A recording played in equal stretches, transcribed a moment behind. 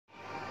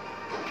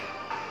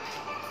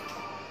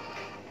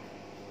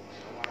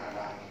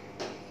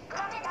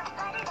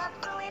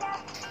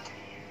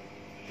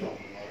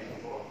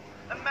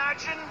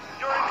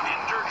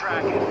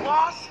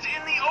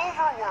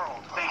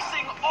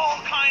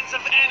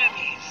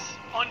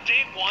On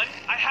day 1,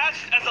 I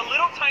hatched as a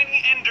little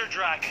tiny ender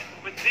dragon,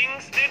 but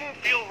things didn't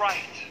feel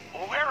right.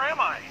 Well, where am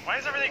I? Why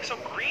is everything so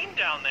green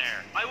down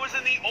there? I was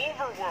in the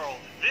overworld.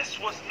 This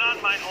was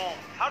not my home.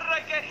 How did I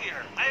get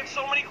here? I have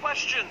so many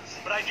questions,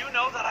 but I do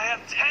know that I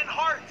have 10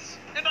 hearts,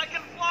 and I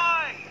can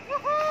fly!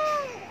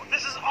 Woohoo!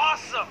 This is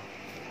awesome!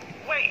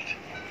 Wait,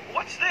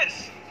 what's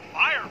this?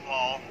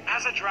 Fireball?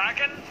 As a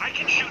dragon, I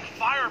can shoot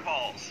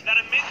fireballs that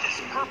emit this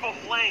purple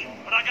flame.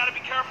 But I gotta be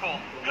careful,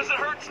 because it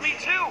hurts me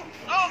too.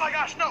 Oh my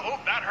gosh, no, oh,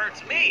 that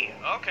hurts me.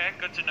 Okay,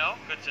 good to know,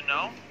 good to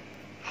know.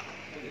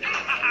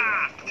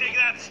 Take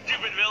that,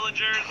 stupid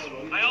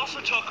villagers. I also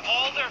took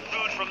all their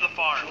food from the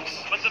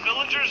farms, but the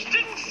villagers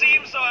didn't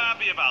seem so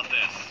happy about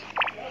this.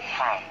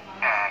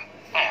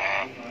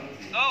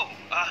 Oh,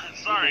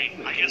 sorry.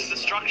 I guess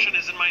destruction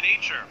is in my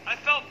nature. I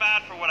felt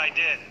bad for what I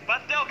did,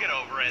 but they'll get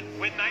over it.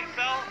 When night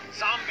fell,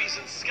 zombies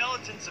and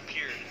skeletons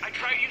appeared. I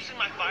tried using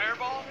my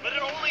fireball, but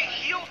it only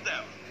healed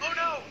them. Oh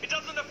no, it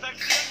doesn't affect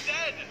the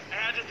undead. I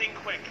had to think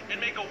quick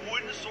and make a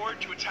wooden sword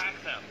to attack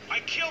them. I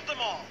killed them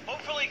all.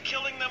 Hopefully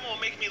killing them will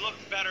make me look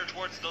better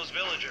towards those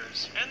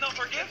villagers, and they'll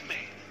forgive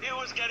me. It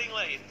was getting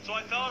late, so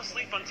I fell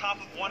asleep on top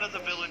of one of the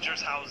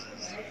villagers'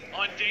 houses.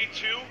 On day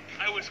 2,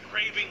 I was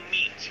craving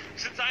meat,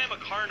 since I am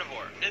a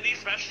carnivore, and these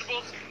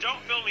vegetables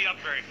don't fill me up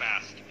very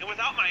fast. And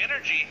without my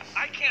energy,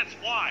 I can't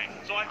fly,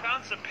 so I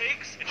found some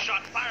pigs and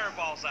shot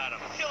fireballs at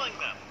them, killing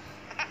them.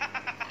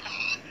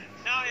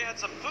 Now I had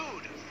some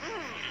food.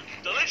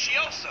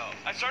 Delicioso.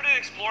 I started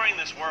exploring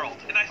this world,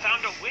 and I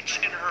found a witch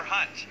in her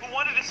hut who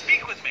wanted to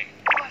speak with me.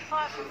 You are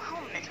far from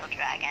home, little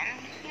dragon.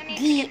 You need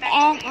to The get back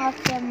to end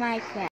of the Minecraft.